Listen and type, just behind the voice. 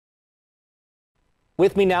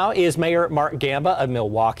With me now is Mayor Mark Gamba of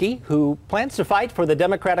Milwaukee, who plans to fight for the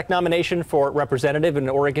Democratic nomination for representative in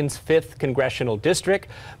Oregon's 5th Congressional District,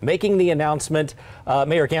 making the announcement.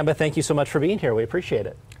 Mayor Gamba, thank you so much for being here. We appreciate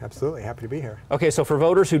it. Absolutely. Happy to be here. Okay, so for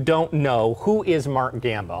voters who don't know, who is Mark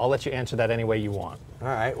Gamba? I'll let you answer that any way you want. All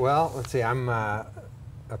right. Well, let's see. I'm a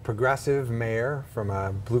progressive mayor from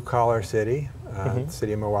a blue-collar city, the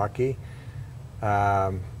city of Milwaukee.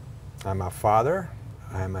 I'm a father.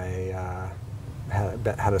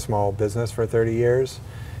 Had a small business for 30 years,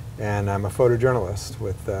 and I'm a photojournalist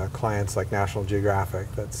with clients like National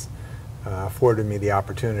Geographic. That's afforded me the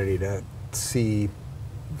opportunity to see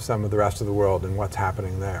some of the rest of the world and what's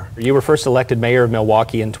happening there. You were first elected mayor of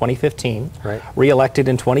Milwaukee in 2015, right. Re-elected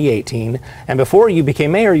in 2018, and before you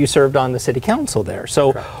became mayor, you served on the city council there.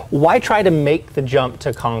 So why try to make the jump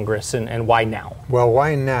to Congress, and why now? Well,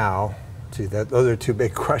 why now? Gee, those are two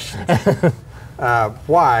big questions.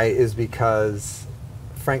 Why is because,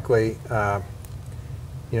 frankly, the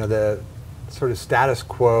sort of status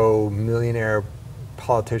quo millionaire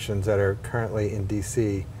politicians that are currently in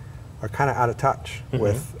D.C. are kind of out of touch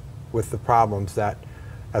with the problems that,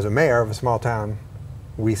 as a mayor of a small town,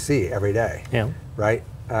 we see every day. Yeah. Right?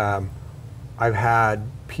 I've had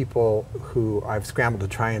people who I've scrambled to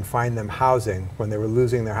try and find them housing when they were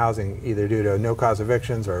losing their housing, either due to no-cause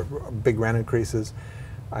evictions or big rent increases.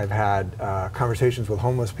 I've had conversations with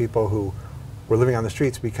homeless people who were living on the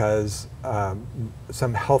streets because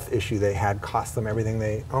some health issue they had cost them everything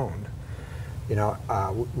they owned. We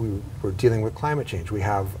were dealing with climate change. We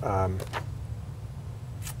have a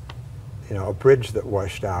bridge that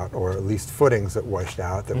washed out, or at least footings that washed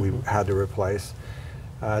out that we had to replace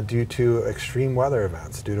due to extreme weather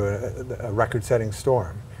events, due to a record-setting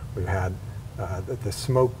storm. We've had the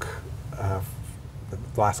smoke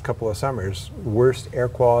the last couple of summers, worst air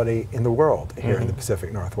quality in the world here in the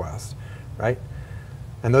Pacific Northwest, right?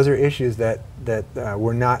 And those are issues that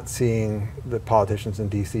we're not seeing the politicians in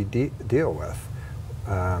D.C. deal with.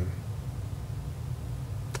 And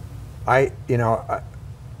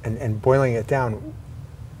boiling it down,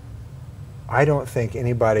 I don't think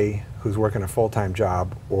anybody who's working a full-time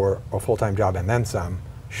job or a full-time job and then some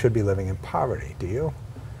should be living in poverty, do you?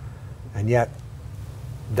 And yet,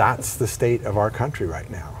 that's the state of our country right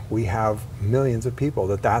now. We have millions of people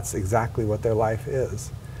that's exactly what their life is.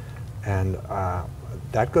 And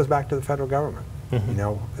that goes back to the federal government.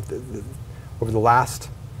 Over the last,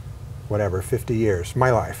 50 years,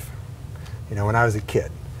 my life, when I was a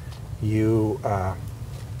kid,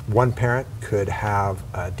 one parent could have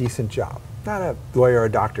a decent job. Not a lawyer or a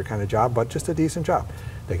doctor kind of job, but just a decent job.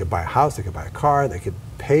 They could buy a house, they could buy a car, they could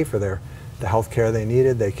pay for the health care they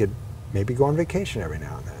needed, they could maybe go on vacation every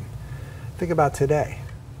now and then. Think about today.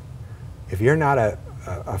 If you're not a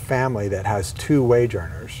family that has 2 wage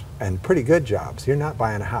earners and pretty good jobs, you're not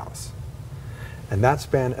buying a house. And that's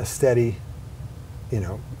been a steady,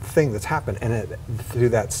 thing that's happened. And through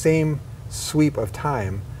that same sweep of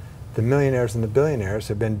time, the millionaires and the billionaires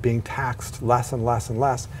have been being taxed less and less and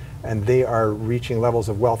less, and they are reaching levels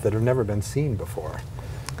of wealth that have never been seen before.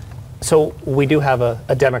 So we do have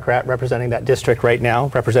a Democrat representing that district right now,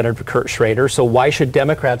 Representative Kurt Schrader. So why should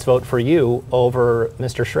Democrats vote for you over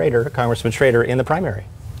Mr. Schrader, Congressman Schrader, in the primary?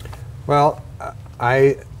 Well,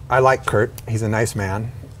 I like Kurt. He's a nice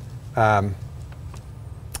man. And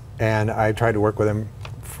I tried to work with him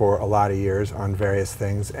for a lot of years on various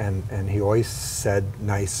things, and he always said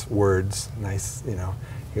nice words,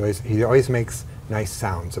 he always makes nice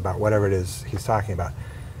sounds about whatever it is he's talking about.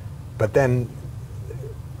 But then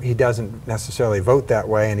he doesn't necessarily vote that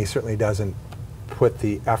way, and he certainly doesn't put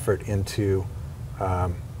the effort into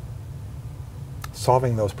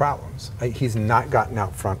solving those problems. He's not gotten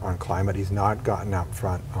out front on climate. He's not gotten out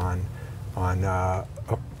front on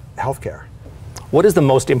health care. What is the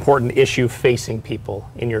most important issue facing people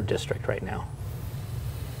in your district right now?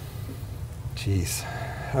 Geez.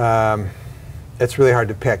 It's really hard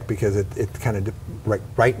to pick because it kind of,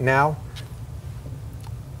 right now,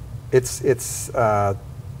 it's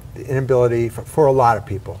the inability for a lot of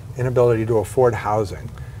people, inability to afford housing.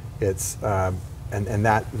 It's and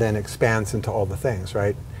that then expands into all the things,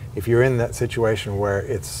 right? If you're in that situation where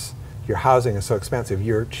your housing is so expensive,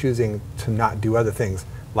 you're choosing to not do other things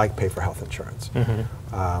like pay for health insurance.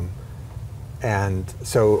 And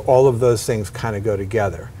so all of those things kind of go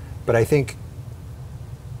together. But I think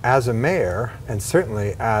as a mayor, and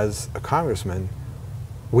certainly as a congressman,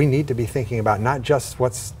 we need to be thinking about not just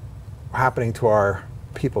what's happening to our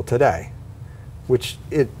people today, which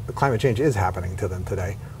climate change is happening to them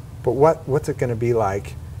today, but what's it going to be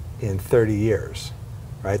like in 30 years,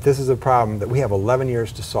 right? This is a problem that we have 11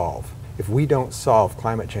 years to solve. if we don't solve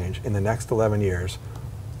climate change in the next 11 years,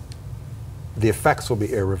 the effects will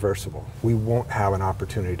be irreversible. We won't have an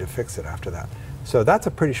opportunity to fix it after that. So that's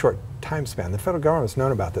a pretty short time span. The federal government's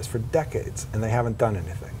known about this for decades, and they haven't done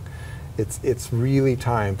anything. It's really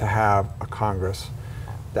time to have a Congress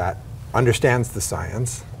that understands the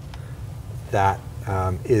science, that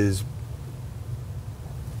is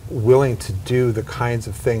willing to do the kinds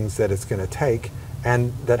of things that it's going to take,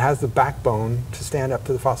 and that has the backbone to stand up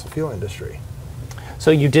to the fossil fuel industry.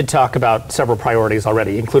 So you did talk about several priorities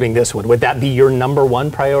already, including this one. Would that be your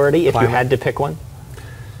 #1 priority if you had to pick one?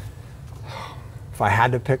 If I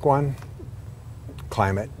had to pick one,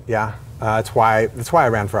 climate, yeah. That's why I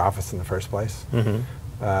ran for office in the first place.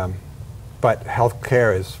 Mm-hmm. But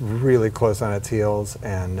healthcare is really close on its heels,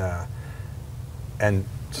 and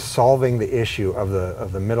solving the issue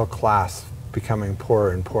of the middle class becoming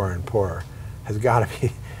poorer and poorer and poorer has got to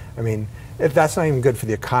be. I mean, if that's not even good for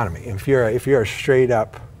the economy. If you're a straight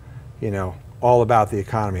up, all about the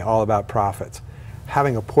economy, all about profits,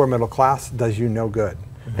 having a poor middle class does you no good.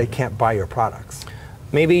 Mm-hmm. They can't buy your products.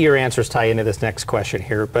 Maybe your answers tie into this next question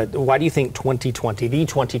here, but why do you think the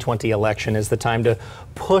 2020 election is the time to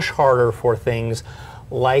push harder for things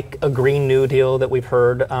like a Green New Deal that we've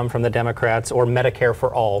heard from the Democrats, or Medicare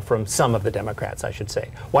for all from some of the Democrats, I should say?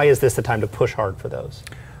 Why is this the time to push hard for those?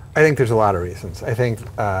 I think there's a lot of reasons. I think,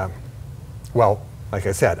 well, like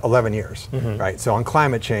I said, 11 years, mm-hmm. right? So on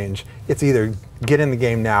climate change, it's either get in the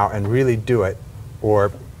game now and really do it,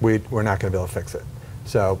 or we're not going to be able to fix it.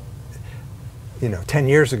 So, 10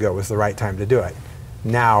 years ago was the right time to do it.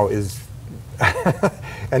 Now is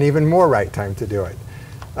an even more right time to do it.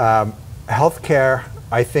 Healthcare,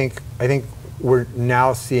 I think we're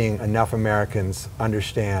now seeing enough Americans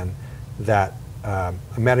understand that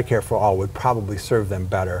Medicare for all would probably serve them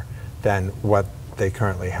better than what they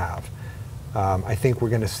currently have. I think we're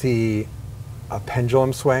going to see a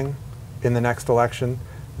pendulum swing in the next election,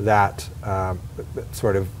 that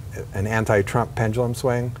sort of an anti-Trump pendulum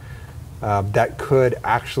swing that could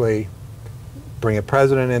actually bring a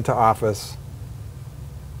president into office,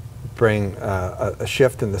 bring a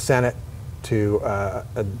shift in the Senate to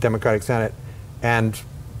a Democratic Senate, and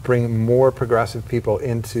bring more progressive people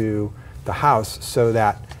into the House, so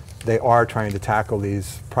that they are trying to tackle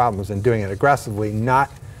these problems and doing it aggressively,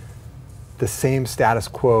 not the same status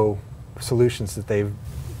quo solutions that they've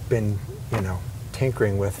been,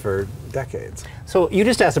 tinkering with for decades. So you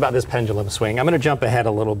just asked about this pendulum swing. I'm going to jump ahead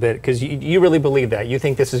a little bit, because you really believe that. You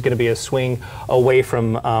think this is going to be a swing away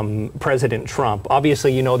from President Trump.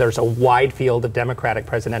 Obviously, there's a wide field of Democratic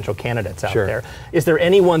presidential candidates out there. Is there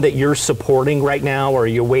anyone that you're supporting right now, or are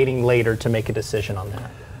you waiting later to make a decision on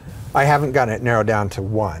that? I haven't gotten it narrowed down to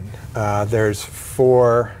one. There's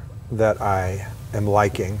 4 that I am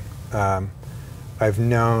liking. I've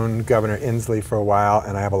known Governor Inslee for a while,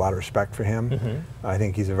 and I have a lot of respect for him. Mm-hmm. I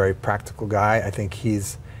think he's a very practical guy. I think he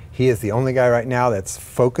is the only guy right now that's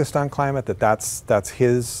focused on climate, that's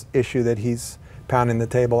his issue that he's pounding the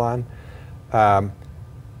table on.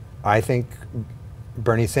 I think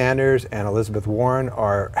Bernie Sanders and Elizabeth Warren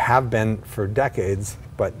have been for decades,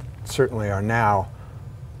 but certainly are now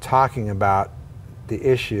talking about the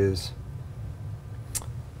issues.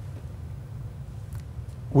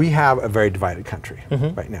 We have a very divided country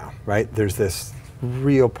mm-hmm. right now, right? There's this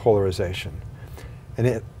real polarization.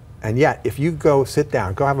 And yet, if you go sit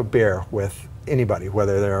down, go have a beer with anybody,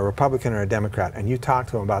 whether they're a Republican or a Democrat, and you talk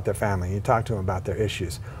to them about their family, you talk to them about their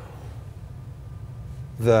issues,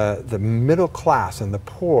 the middle class and the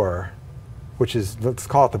poor, which is, let's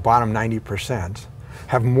call it the bottom 90%,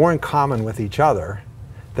 have more in common with each other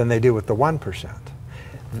than they do with the 1%.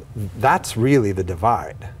 That's really the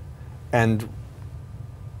divide. And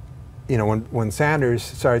when Sanders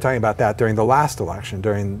started talking about that during the last election,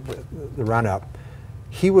 during the run-up,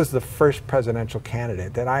 he was the first presidential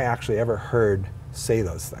candidate that I actually ever heard say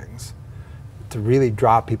those things, to really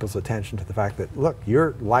draw people's attention to the fact that, look,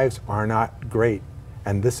 your lives are not great,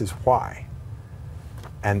 and this is why,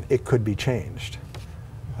 and it could be changed.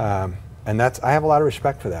 And I have a lot of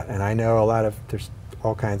respect for that, and I know there's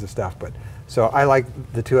all kinds of stuff, so I like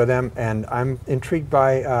the 2 of them, and I'm intrigued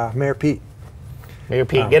by Mayor Pete. Mayor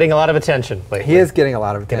Pete getting a lot of attention lately. He is getting a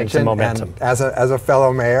lot of attention. Getting some momentum. And as a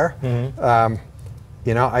fellow mayor,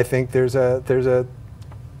 mm-hmm. I think there's a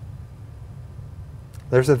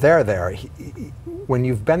there. When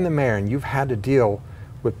you've been the mayor and you've had to deal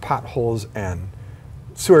with potholes and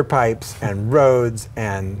sewer pipes and roads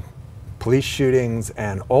and police shootings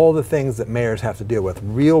and all the things that mayors have to deal with,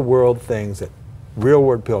 real world things that real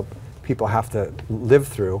world people have to live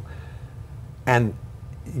through, and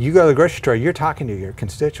you go to the grocery store, you're talking to your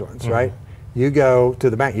constituents, mm-hmm. right? You go to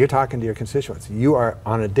the bank, you're talking to your constituents. You are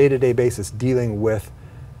on a day-to-day basis dealing with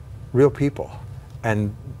real people.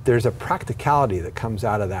 And there's a practicality that comes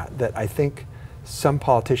out of that that I think some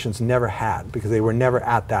politicians never had because they were never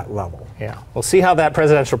at that level. Yeah, we'll see how that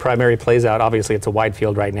presidential primary plays out. Obviously, it's a wide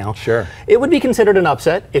field right now. Sure. It would be considered an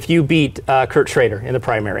upset if you beat Kurt Schrader in the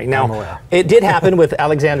primary. I'm Now, aware. it did happen with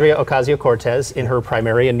Alexandria Ocasio-Cortez in her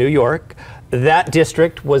primary in New York. That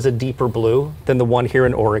district was a deeper blue than the one here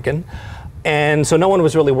in Oregon. And so no one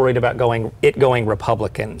was really worried about going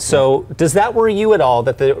Republican. So does that worry you at all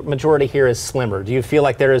that the majority here is slimmer? Do you feel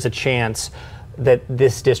like there is a chance that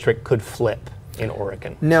this district could flip in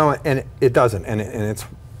Oregon? No, and it doesn't. And it's,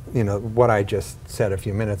 you know, what I just said a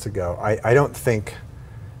few minutes ago. I don't think,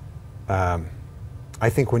 I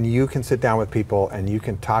think when you can sit down with people and you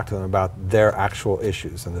can talk to them about their actual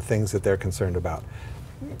issues and the things that they're concerned about,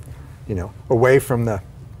 you know, away from the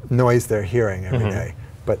noise they're hearing every day,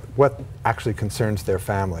 but what actually concerns their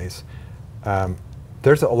families,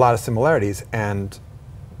 there's a lot of similarities. And,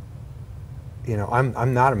 you know,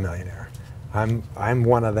 I'm not a millionaire. I'm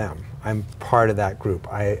one of them. I'm part of that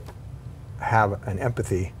group. I have an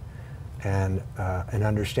empathy and an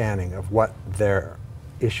understanding of what their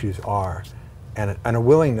issues are, and a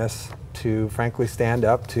willingness to, frankly, stand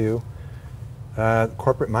up to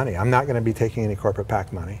corporate money. I'm not going to be taking any corporate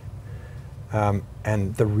PAC money.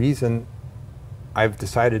 And the reason I've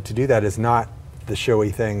decided to do that is not the showy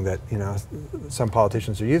thing that, you know, some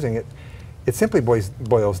politicians are using. It simply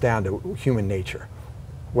boils down to human nature.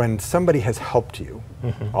 When somebody has helped you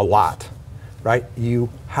a lot, right, you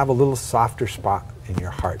have a little softer spot in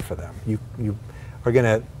your heart for them. You are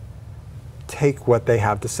going to take what they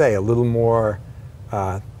have to say a little more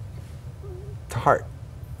to heart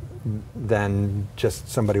than just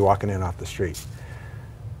somebody walking in off the street.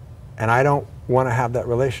 And I don't want to have that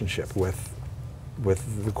relationship with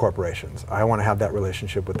the corporations. I want to have that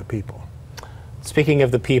relationship with the people. Speaking of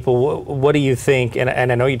the people, what do you think, and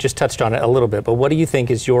I know you just touched on it a little bit, but what do you think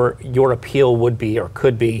is your appeal would be or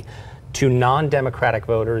could be to non-Democratic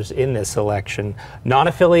voters in this election,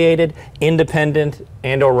 non-affiliated, independent,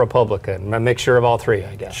 and or Republican? A mixture of all three,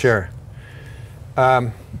 I guess. Sure.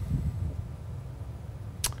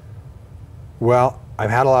 Well, I've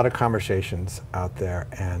had a lot of conversations out there,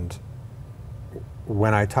 and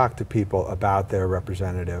when I talk to people about their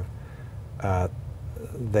representative,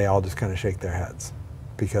 they all just kind of shake their heads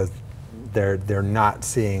because they're not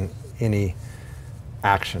seeing any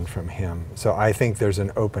action from him. So I think there's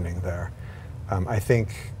an opening there. I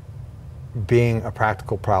think being a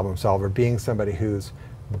practical problem solver, being somebody who's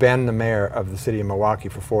been the mayor of the city of Milwaukee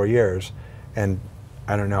for 4 years, and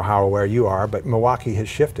I don't know how aware you are, but Milwaukee has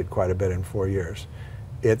shifted quite a bit in 4 years.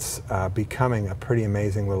 It's becoming a pretty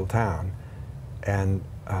amazing little town. And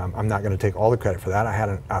I'm not going to take all the credit for that. I had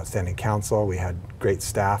an outstanding council, we had great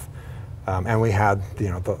staff, and we had, you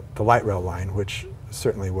know, the light rail line, which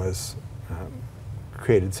certainly was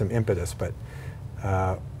created some impetus. But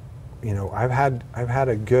you know, I've had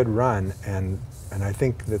a good run, and I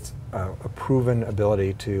think that's a proven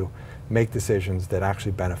ability to make decisions that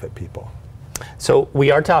actually benefit people. So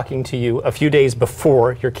we are talking to you a few days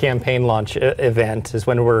before your campaign launch event is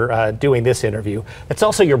when we're doing this interview. It's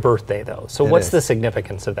also your birthday, though. So what's the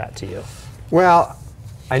significance of that to you? Well,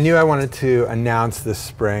 I knew I wanted to announce this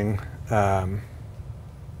spring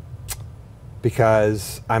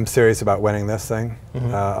because I'm serious about winning this thing.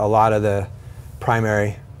 A lot of the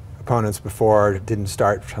primary opponents before didn't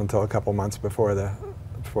start until a couple months before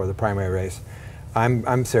the primary race.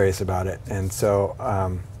 I'm serious about it, and so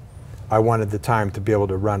I wanted the time to be able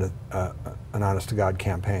to run an honest-to-God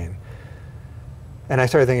campaign. And I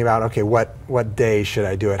started thinking about, okay, what day should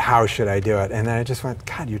I do it? How should I do it? And then I just went,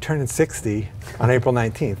 God, you're turning 60 on April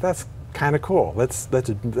 19th. That's kind of cool. Let's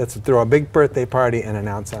throw a big birthday party and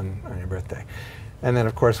announce on your birthday. And then,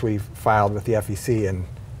 of course, we filed with the FEC, and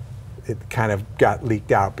it kind of got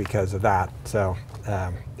leaked out because of that. So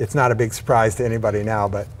it's not a big surprise to anybody now,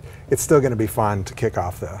 but it's still going to be fun to kick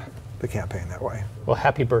off the campaign that way. Well,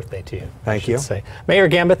 happy birthday to you. Thank you. Mayor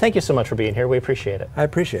Gamba, thank you so much for being here. We appreciate it. I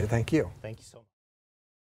appreciate it. Thank you. Thank you so much.